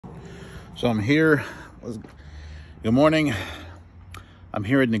So I'm here. Good morning. I'm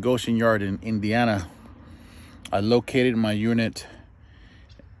here at Negociant Yard in Indiana. I located my unit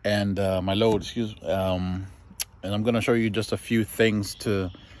and my load, and I'm going to show you just a few things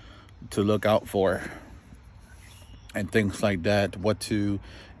to look out and things like that. What to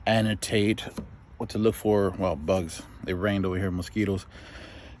annotate, what to look for. Well, bugs. It rained over here, mosquitoes.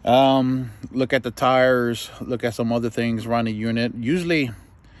 Look at the tires. Look at some other things around the unit. Usually,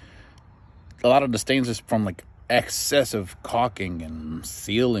 a lot of the stains is from like excessive caulking and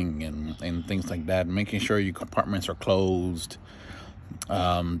sealing and things like that. Making sure your compartments are closed.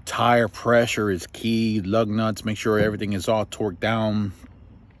 Tire pressure is key. Lug nuts. Make sure everything is all torqued down.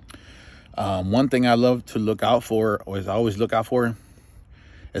 One thing I love to look out for, or I always look out for,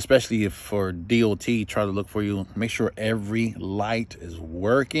 especially if for DOT, try to look for you. Make sure every light is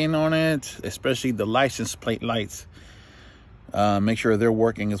working on it, especially the license plate lights. Make sure they're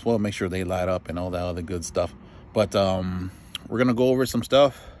working as well. Make sure they light up and all that other good stuff. But we're going to go over some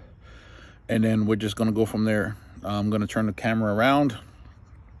stuff, and then we're just going to go from there. I'm going to turn the camera around,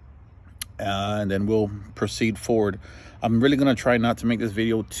 and then we'll proceed forward. I'm really going to try not to make this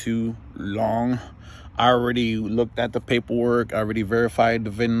video too long. I already looked at the paperwork. I already verified the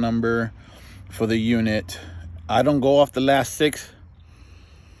VIN number for the unit. I don't go off the last 6.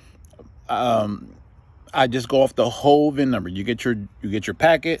 I just go off the whole VIN number. You get your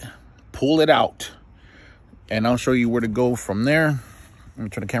packet, pull it out, and I'll show you where to go from there. Let me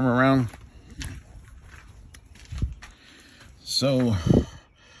turn the camera around. So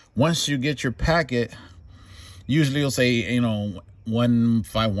once you get your packet, usually it'll say,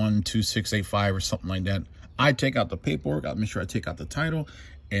 1512685 or something like that. I take out the paperwork. I'll make sure I take out the title,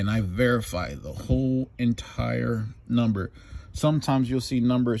 and I verify the whole entire number. Sometimes you'll see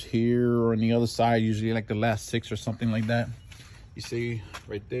numbers here or on the other side, usually like the last 6 or something like that. You see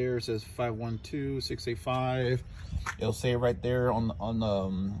right there, it says 512685. It'll say it right there on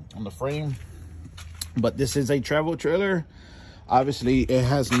the frame. But this is a travel trailer. Obviously, it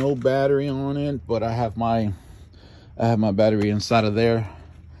has no battery on it, but I have my battery inside of there.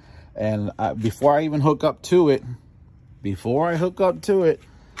 And before I even hook up to it,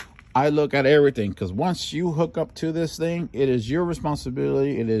 I look at everything, because once you hook up to this thing, it is your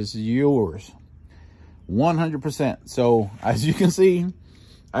responsibility. It is yours 100%. So as you can see,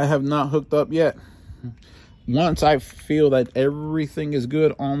 I have not hooked up yet. Once I feel that everything is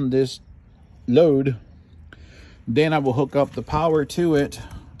good on this load, then I will hook up the power to it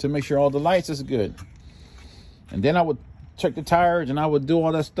to make sure all the lights is good. And then I would check the tires, and I would do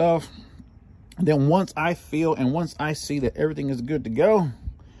all that stuff. And then once I feel and once I see that everything is good to go,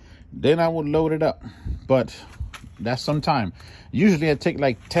 then I would load it up. But that's some time. Usually I take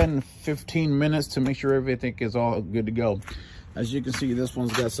like 10-15 minutes to make sure everything is all good to go. As you can see, this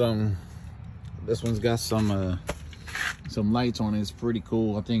one's got some lights on it. It's pretty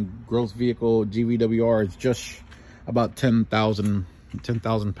cool. I think gross vehicle GVWR is just about 10,000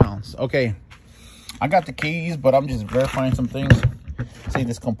 pounds. Okay, I got the keys, but I'm just verifying some things. See,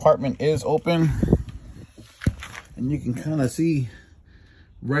 this compartment is open, and you can kind of see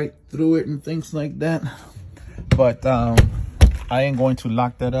right through it and things like that. But I ain't going to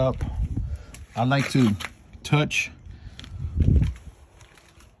lock that up. I like to touch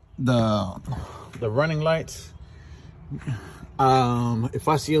the running lights. If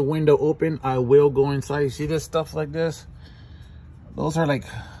I see a window open, I will go inside. You see this stuff like this? Those are like,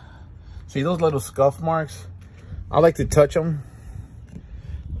 see those little scuff marks? I like to touch them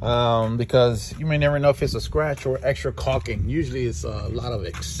because you may never know if it's a scratch or extra caulking. Usually it's a lot of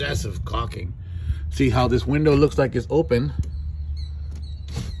excessive caulking. See how this window looks like it's open?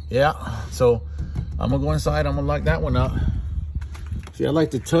 Yeah, so I'm gonna go inside. I'm gonna lock that one up. See, I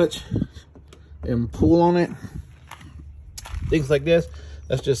like to touch and pull on it. Things like this.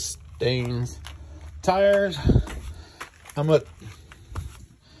 That's just stains. Tires, I'm gonna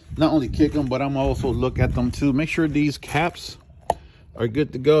not only kick them, but I'm also look at them too. Make sure these caps are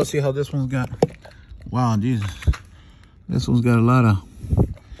good to go. See how this one's got, wow, Jesus, this one's got a lot of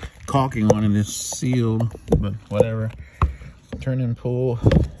caulking on it. It's sealed, but whatever. Turn and pull.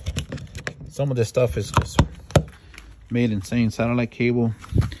 Some of this stuff is just made insane. Satellite cable.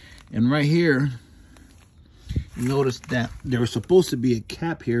 And right here, you notice that there was supposed to be a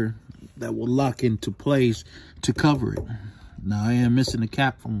cap here that will lock into place to cover it. Now I am missing the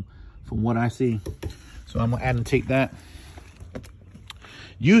cap from what I see, so I'm gonna annotate that.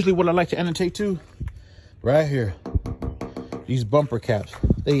 Usually what I like to annotate too, right here, these bumper caps,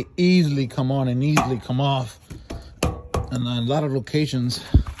 they easily come on and easily come off. And a lot of locations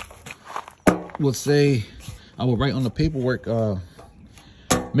will say, I will write on the paperwork,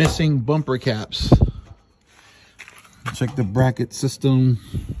 Missing bumper caps. Check the bracket system.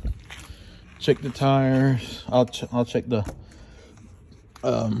 Check the tires. I'll check the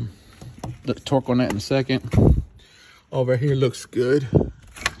torque on that in a second. Over here looks good.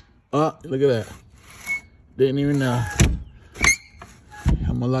 Oh, look at that. Didn't even know.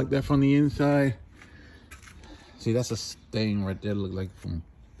 I'm gonna lock that from the inside. See, that's a stain right there. Look like from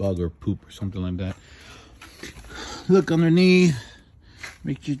bug or poop or something like that. Look underneath.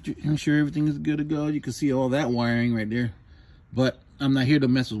 Make sure everything is good to go. You can see all that wiring right there. But I'm not here to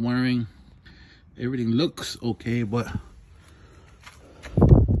mess with wiring. Everything looks okay, but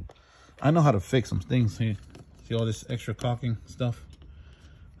I know how to fix some things here. See all this extra caulking stuff?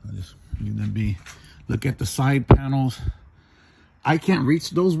 I just need to be. Look at the side panels. I can't reach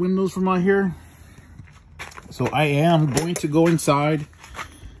those windows from out here. So I am going to go inside.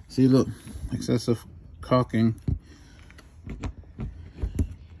 See, look, excessive caulking.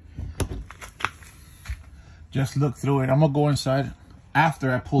 Just look through it. I'm gonna go inside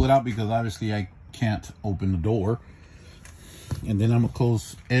after I pull it out because obviously I can't open the door. And then I'm gonna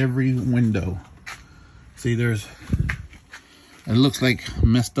close every window. See, it looks like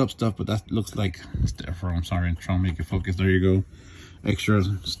messed up stuff, but that looks like styrofoam. I'm sorry, I'm trying to make it focus. There you go. Extra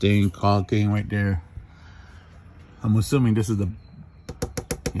stain caulking right there. I'm assuming this is the,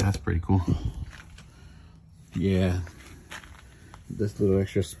 yeah, that's pretty cool. Yeah, this little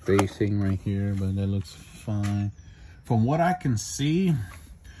extra spacing right here, but that looks fine. From what I can see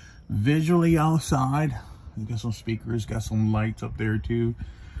visually outside, you got some speakers, got some lights up there too.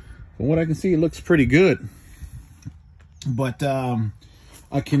 From what I can see, it looks pretty good. But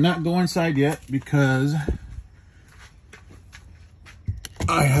I cannot go inside yet because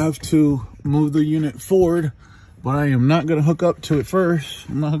I have to move the unit forward, but I am not gonna hook up to it first.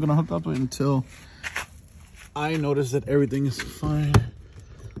 I'm not gonna hook up to it until I notice that everything is fine.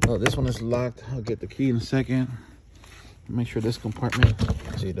 Oh, this one is locked. I'll get the key in a second. Make sure this compartment,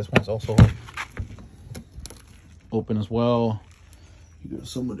 see, this one's also open as well. You got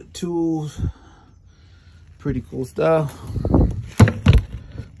some of the tools. Pretty cool stuff.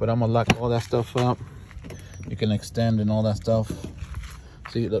 But I'm gonna lock all that stuff up. You can extend and all that stuff.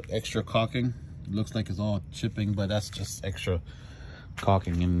 See, look, extra caulking. It looks like it's all chipping, but that's just extra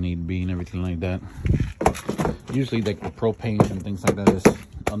caulking and need be and everything like that. Usually like the propane and things like that is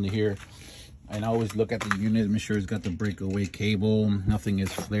under here. And I always look at the unit, make sure it's got the breakaway cable, nothing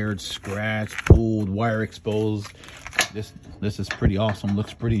is flared, scratched, pulled, wire exposed. This is pretty awesome.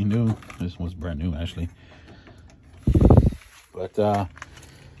 Looks pretty new. This one's brand new actually. But all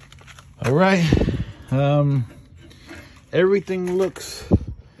right, everything looks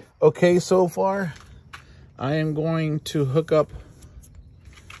okay so far. I am going to hook up.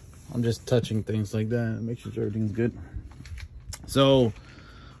 I'm just touching things like that, make sure everything's good. So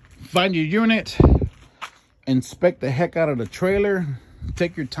find your unit, inspect the heck out of the trailer,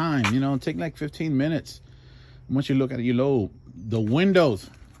 take your time, you know, take like 15 minutes. Once you look at your load, the windows,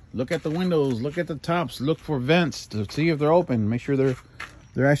 look at the windows, look at the tops, look for vents to see if they're open, make sure they're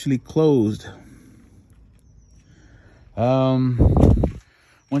actually closed.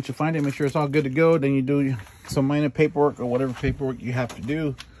 Once you find it, make sure it's all good to go. Then you do some minor paperwork or whatever paperwork you have to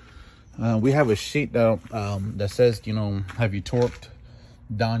do. We have a sheet that says, you know, have you torqued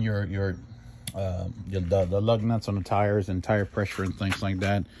down the lug nuts on the tires and tire pressure and things like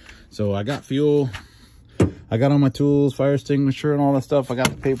that. So I got fuel, I got all my tools, fire extinguisher and all that stuff. I got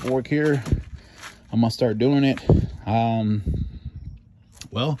the paperwork here. I'm gonna start doing it.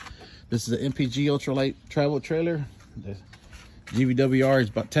 Well, this is an MPG ultralight travel trailer. The GVWR is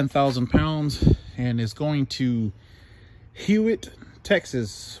about 10,000 pounds and it's going to Hewitt,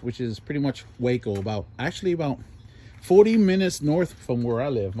 Texas, which is pretty much Waco, about 40 minutes north from where I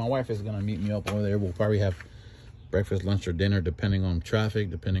live. My wife is gonna meet me up over there. We'll probably have breakfast, lunch, or dinner, depending on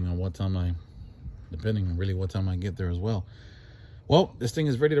traffic, depending on what time I get there as well. Well, this thing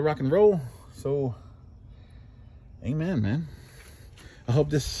is ready to rock and roll. So, amen, man. I hope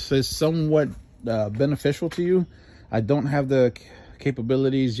this is somewhat beneficial to you. I don't have the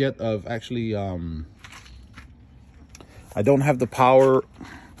capabilities yet of actually I don't have the power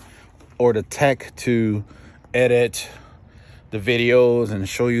or the tech to edit the videos and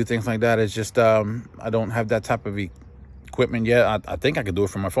show you things like that. It's just I don't have that type of equipment yet. I think I could do it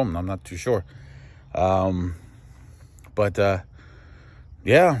from my phone. I'm not too sure. But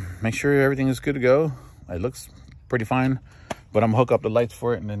yeah, make sure everything is good to go. It looks pretty fine, but I'm gonna hook up the lights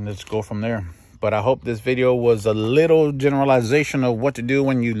for it and then let's go from there. But I hope this video was a little generalization of what to do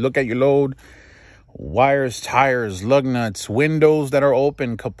when you look at your load wires, tires, lug nuts, windows that are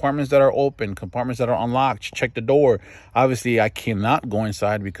open, compartments that are open, compartments that are unlocked. Check the door. Obviously, I cannot go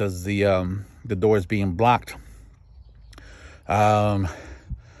inside because the door is being blocked. Yeah,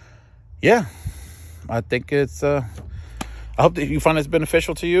 I think it's I hope that you find this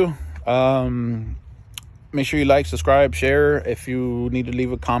beneficial to you. Make sure you like, subscribe, share. If you need to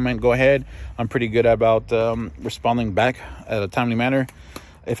leave a comment, go ahead. I'm pretty good about responding back at a timely manner.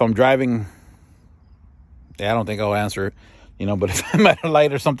 If I'm driving, I don't think I'll answer it, but if I'm at a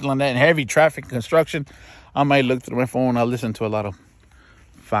light or something like that, and heavy traffic construction, I might look through my phone. I listen to a lot of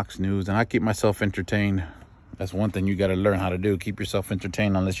Fox News, and I keep myself entertained. That's one thing you got to learn how to do. Keep yourself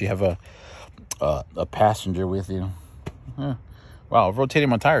entertained unless you have a passenger with you. Wow, I've rotated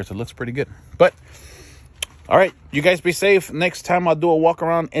my tires. It looks pretty good. But, all right, you guys be safe. Next time I'll do a walk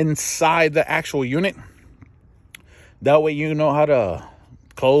around inside the actual unit. That way you know how to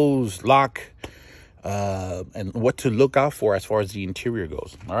close, lock, and what to look out for as far as the interior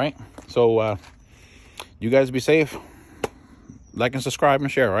goes. All right? So, you guys be safe. Like and subscribe and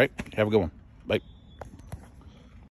share, all right? Have a good one. Bye.